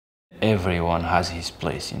everyone has his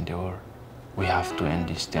place in the world. We have to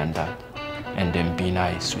understand that and then be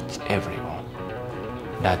nice with everyone.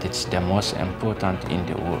 That it's the most important in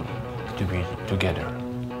the world to be together.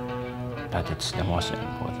 That it's the most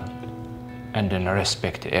important. And then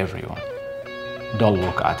respect everyone. Don't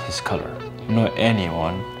look at his color. No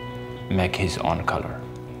anyone make his own color.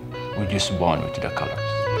 We're just born with the colors.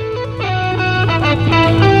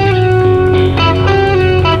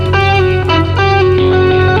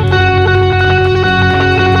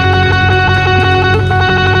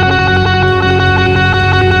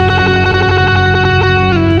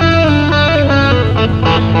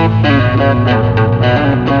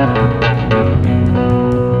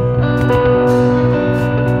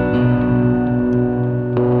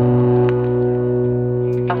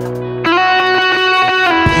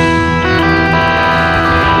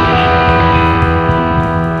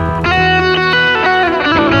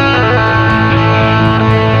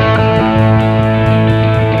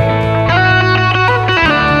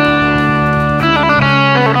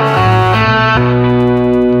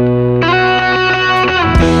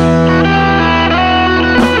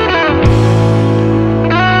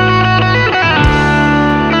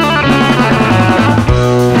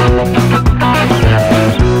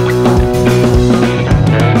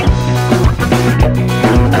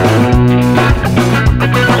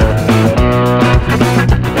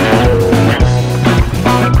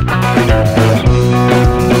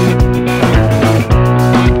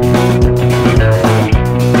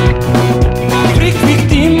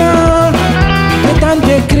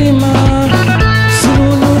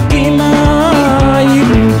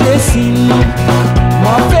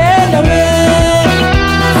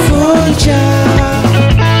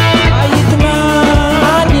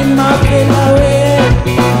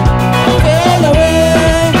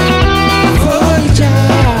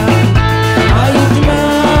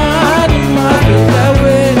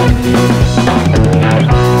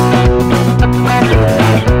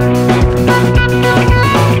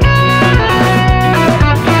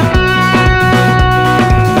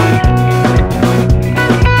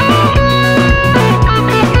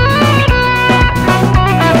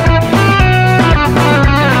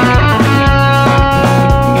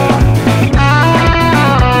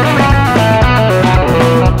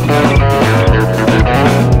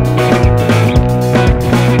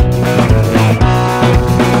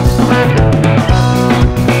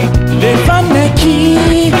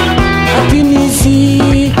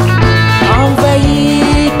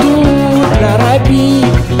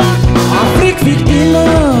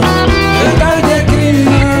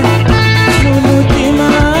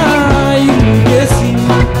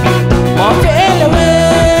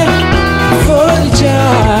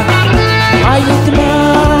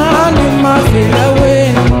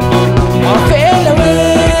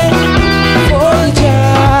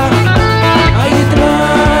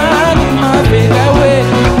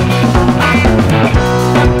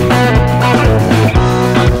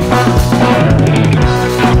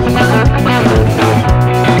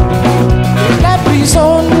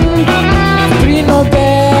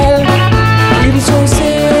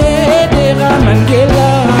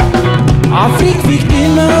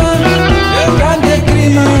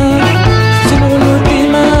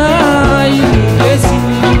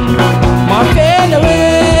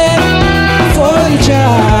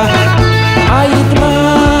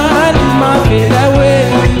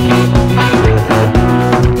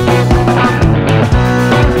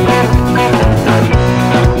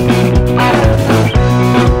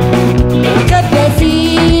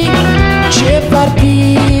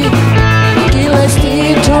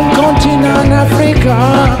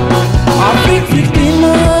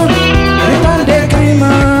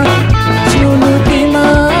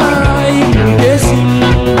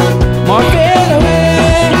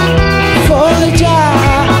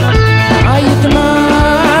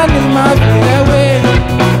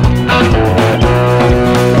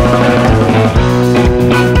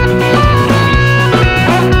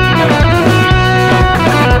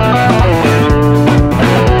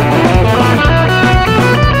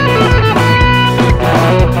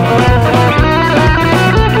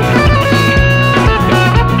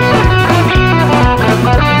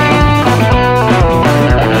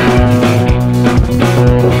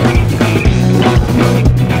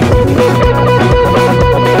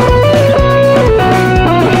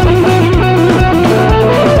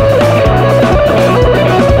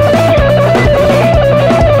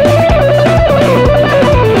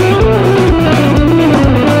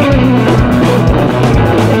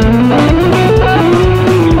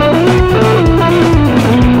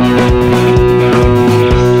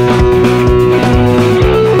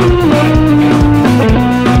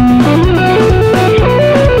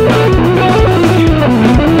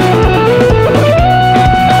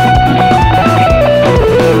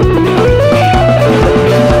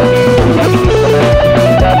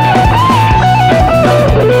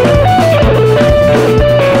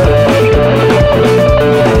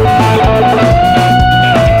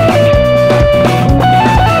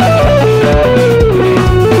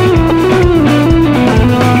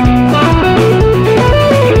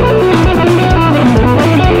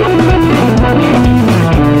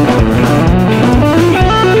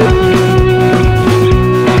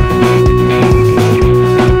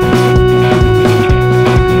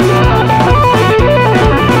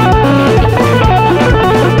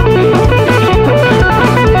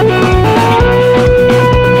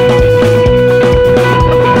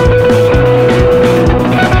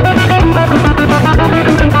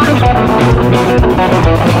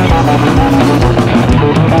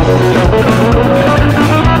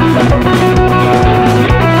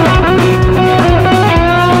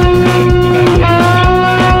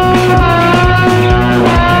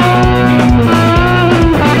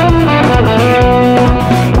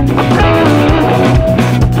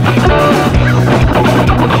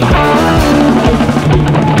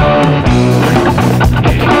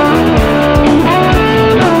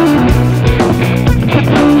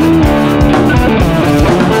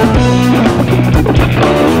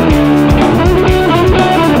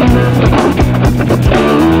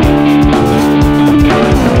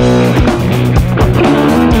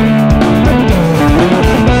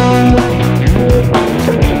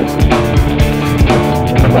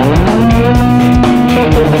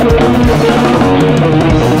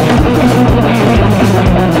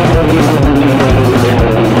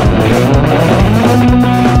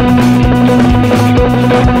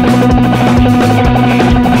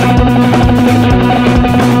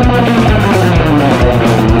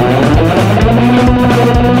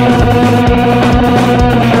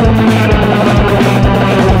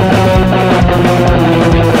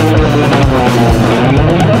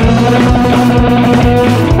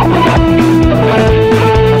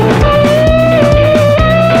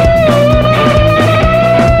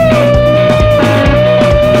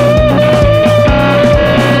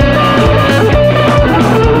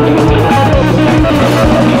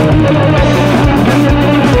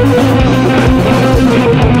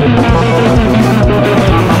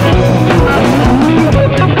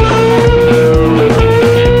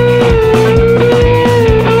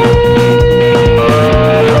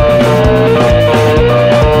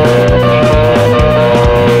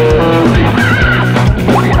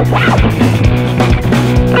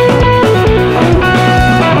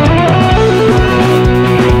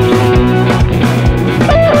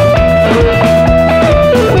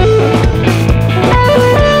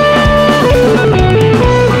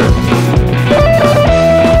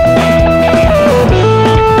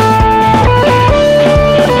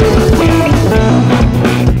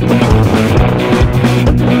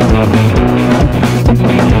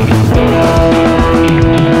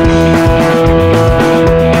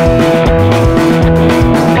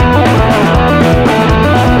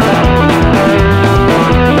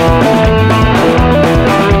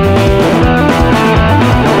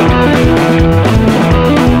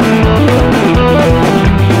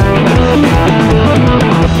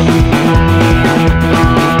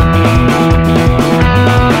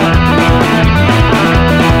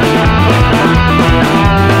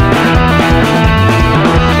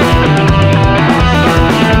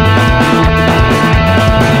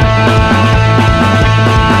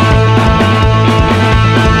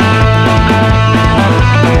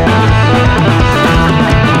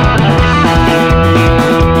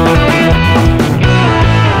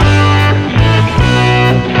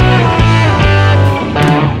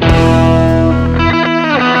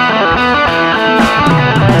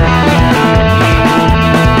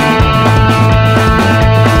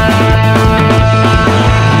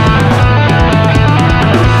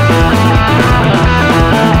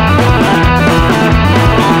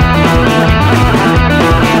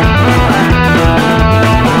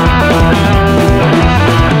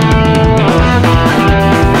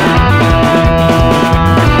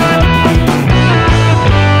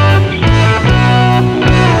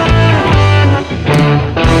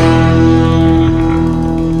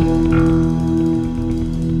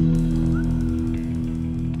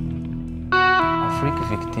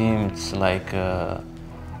 It's like a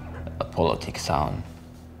politic sound,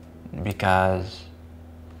 because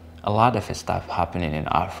a lot of stuff happening in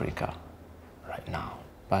Africa right now,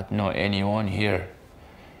 but no anyone here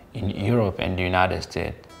in Europe and the United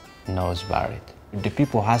States knows about it. The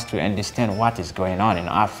people has to understand what is going on in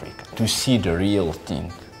Africa to see the real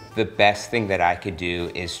thing. The best thing that I could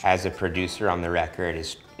do is, as a producer on the record,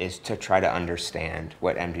 is to try to understand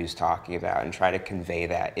what Mdou's talking about and try to convey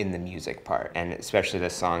that in the music part. And especially the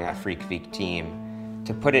song Afrique Victime,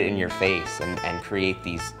 to put it in your face and create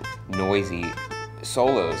these noisy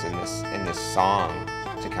solos in this song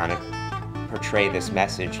to kind of portray this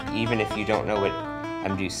message. Even if you don't know what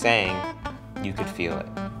Mdou's saying, you could feel it.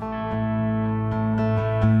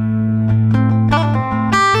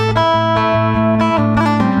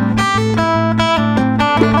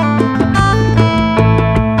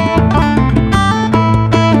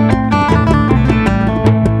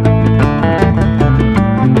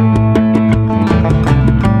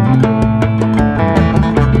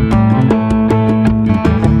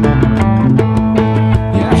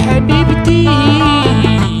 Habibti,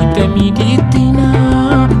 tamidittina,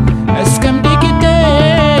 askam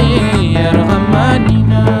dikite.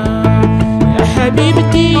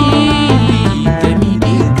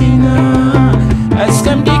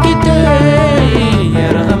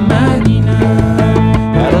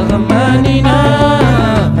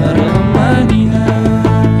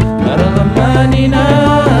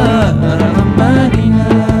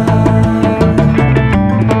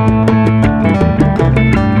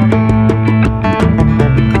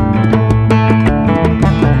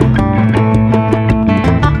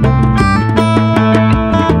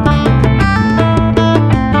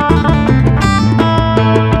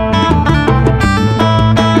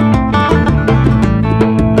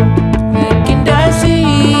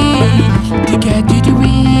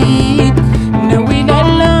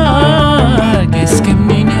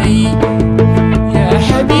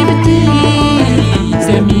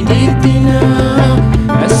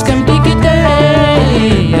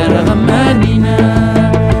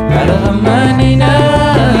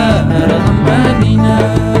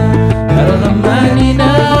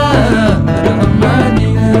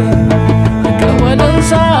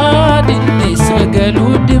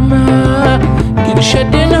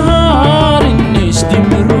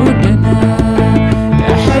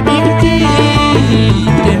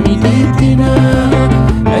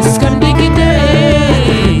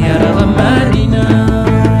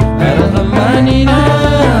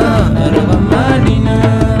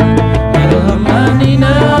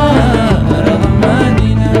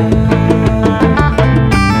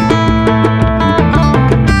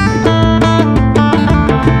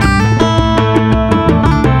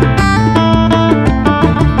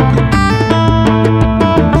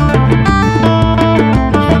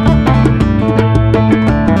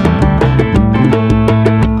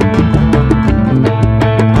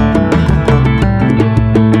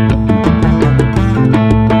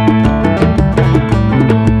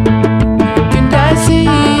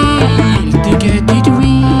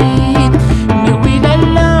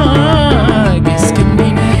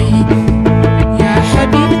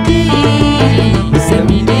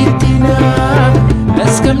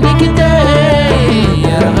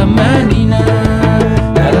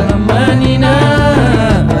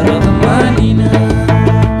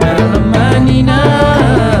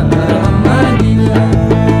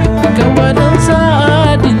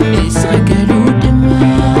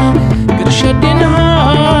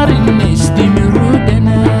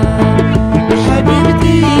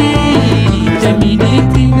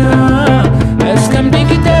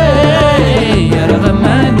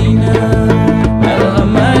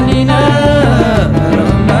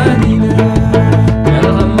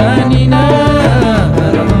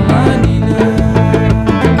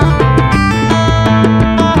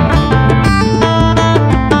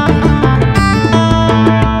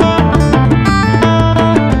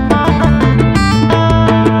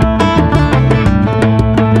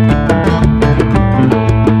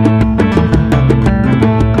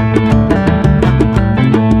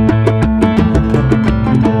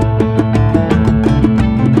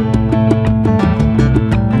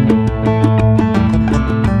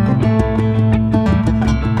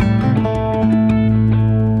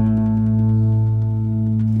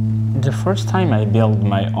 first time I built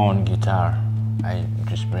my own guitar, I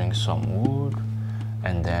just bring some wood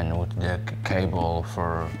and then with the cable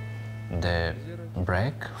for the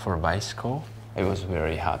brake for bicycle. I was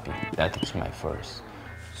very happy that it's my first.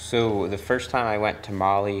 So the first time I went to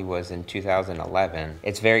Mali was in 2011.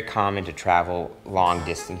 It's very common to travel long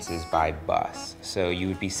distances by bus. So you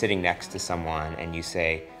would be sitting next to someone and you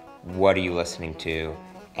say, "What are you listening to?"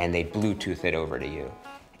 And they Bluetooth it over to you.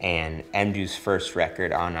 And Mdou's first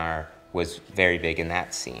record, Anar, was very big in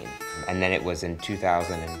that scene. And then it was in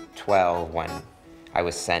 2012 when I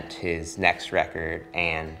was sent his next record,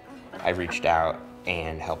 and I reached out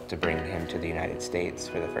and helped to bring him to the United States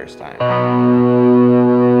for the first time.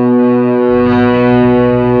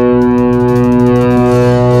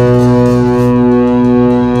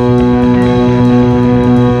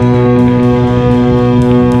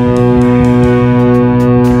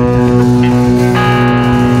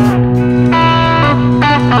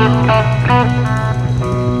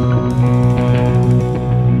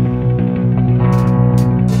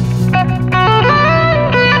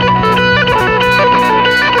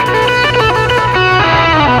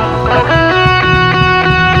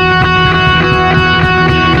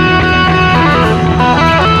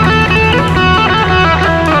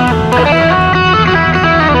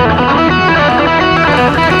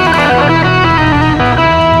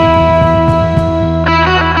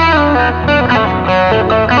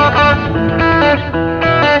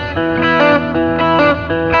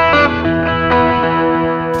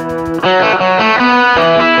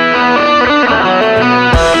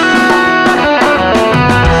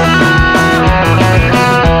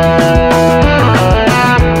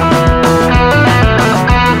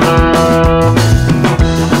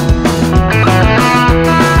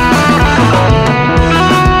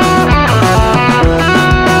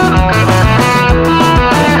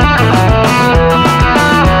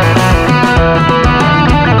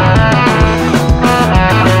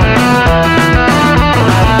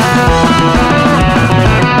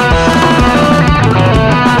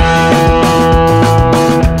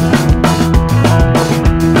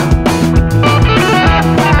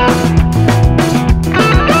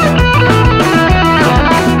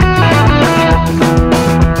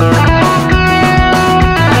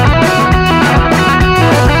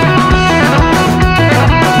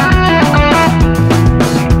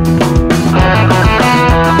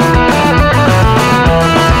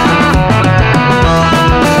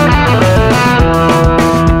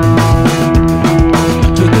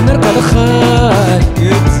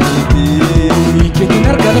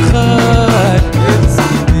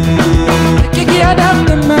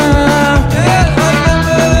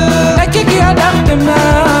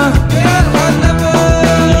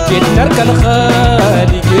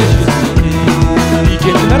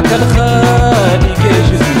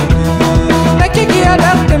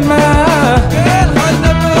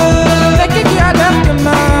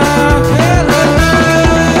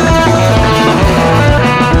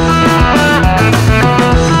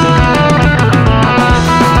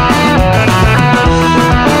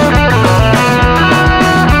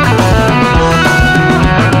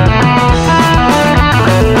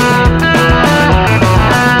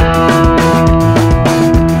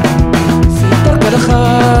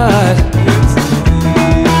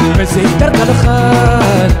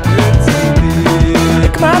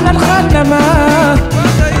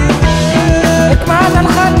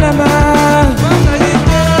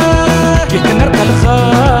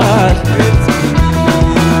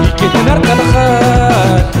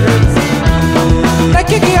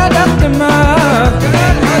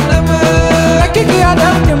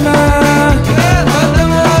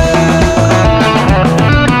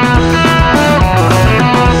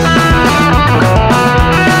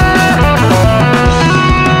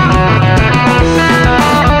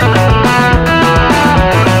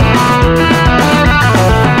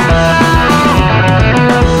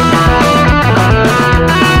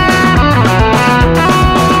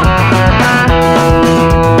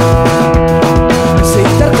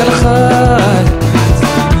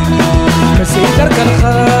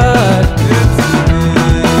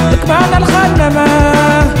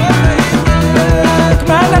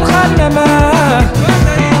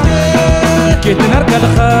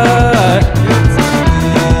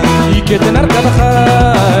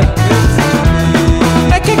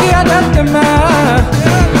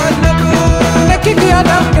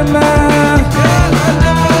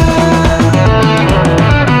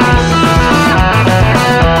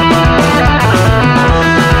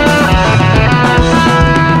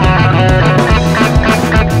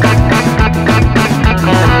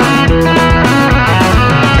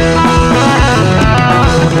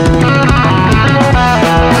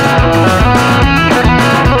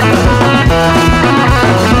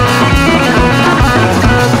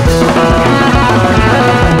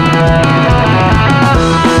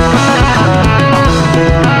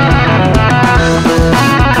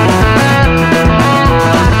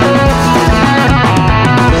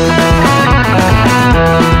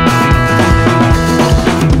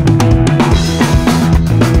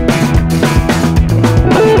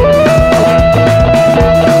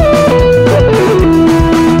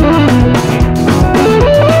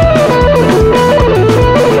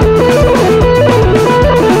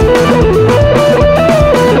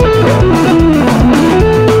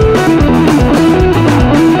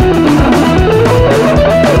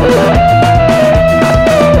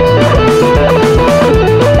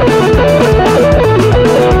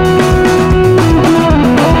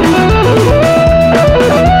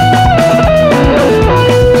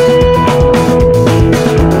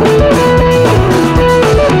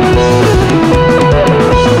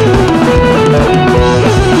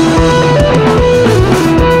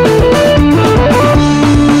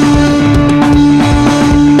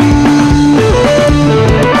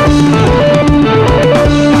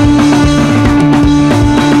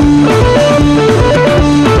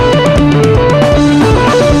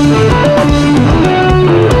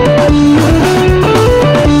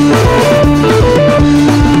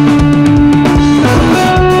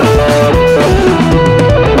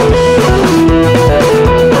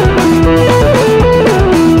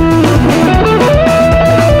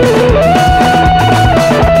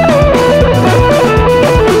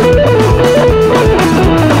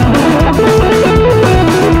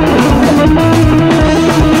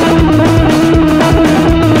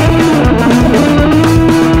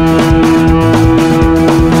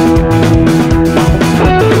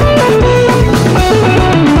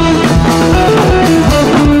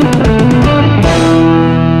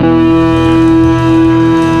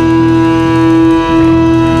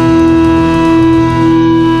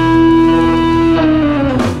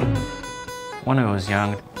 was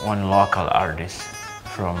young, one local artist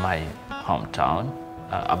from my hometown,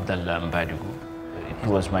 Mdou, it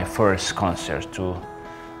was my first concert too.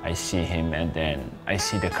 I see him and then I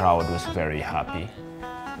see the crowd was very happy.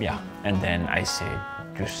 Yeah, and then I said,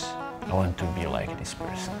 just I want to be like this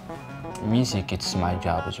person. Music, it's my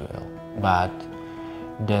job as well, but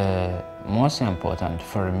the most important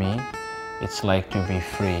for me, it's like to be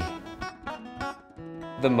free.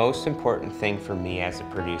 The most important thing for me as a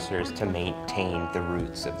producer is to maintain the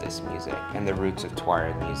roots of this music and the roots of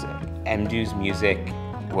Tuareg music. Mdou's music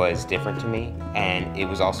was different to me, and it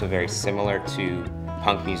was also very similar to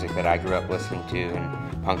punk music that I grew up listening to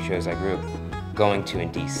and punk shows I grew up going to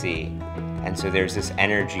in DC. And so there's this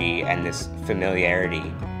energy and this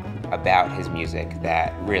familiarity about his music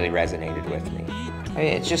that really resonated with me. I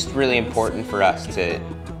mean, it's just really important for us to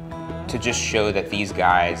just show that these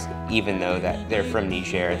guys, even though that they're from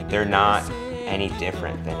Niger, they're not any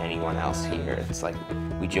different than anyone else here. It's like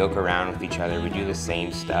we joke around with each other, we do the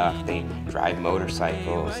same stuff. They drive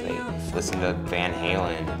motorcycles, they listen to Van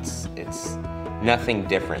Halen. It's nothing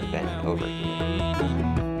different than over here.